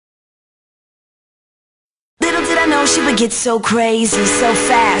know she would get so crazy, so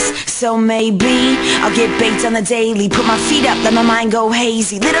fast. So maybe I'll get baked on the daily, put my feet up, let my mind go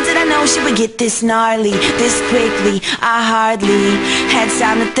hazy. Little did I know she would get this gnarly, this quickly. I hardly had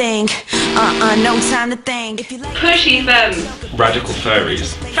time to think. No time to think. Pushy femme. Radical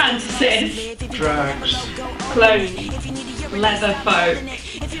furries. Fantasies. Drags. Clones. Leather folk.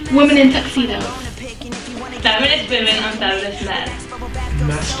 Women in tuxedos. Feminist women and feminist men.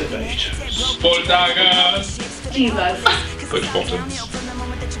 Masturbators. Bulldaggers. Jesus. Push bottoms.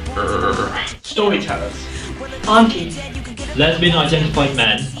 Storytellers. Aunties. Lesbian identified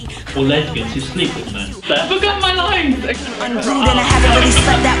men, or lesbians who sleep with men. I forgot my lines. I'm rude and I haven't really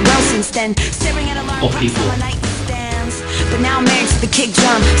slept that well since then. Staring at alarm Of people. But now I'm married to the kick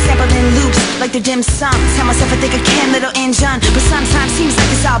drum, sampling loops like they're dim sum. Tell myself I think I can, little engine, but sometimes seems like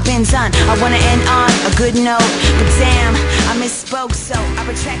it's all been done. I wanna end on a good note, but damn, I misspoke, so I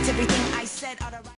retract everything I said.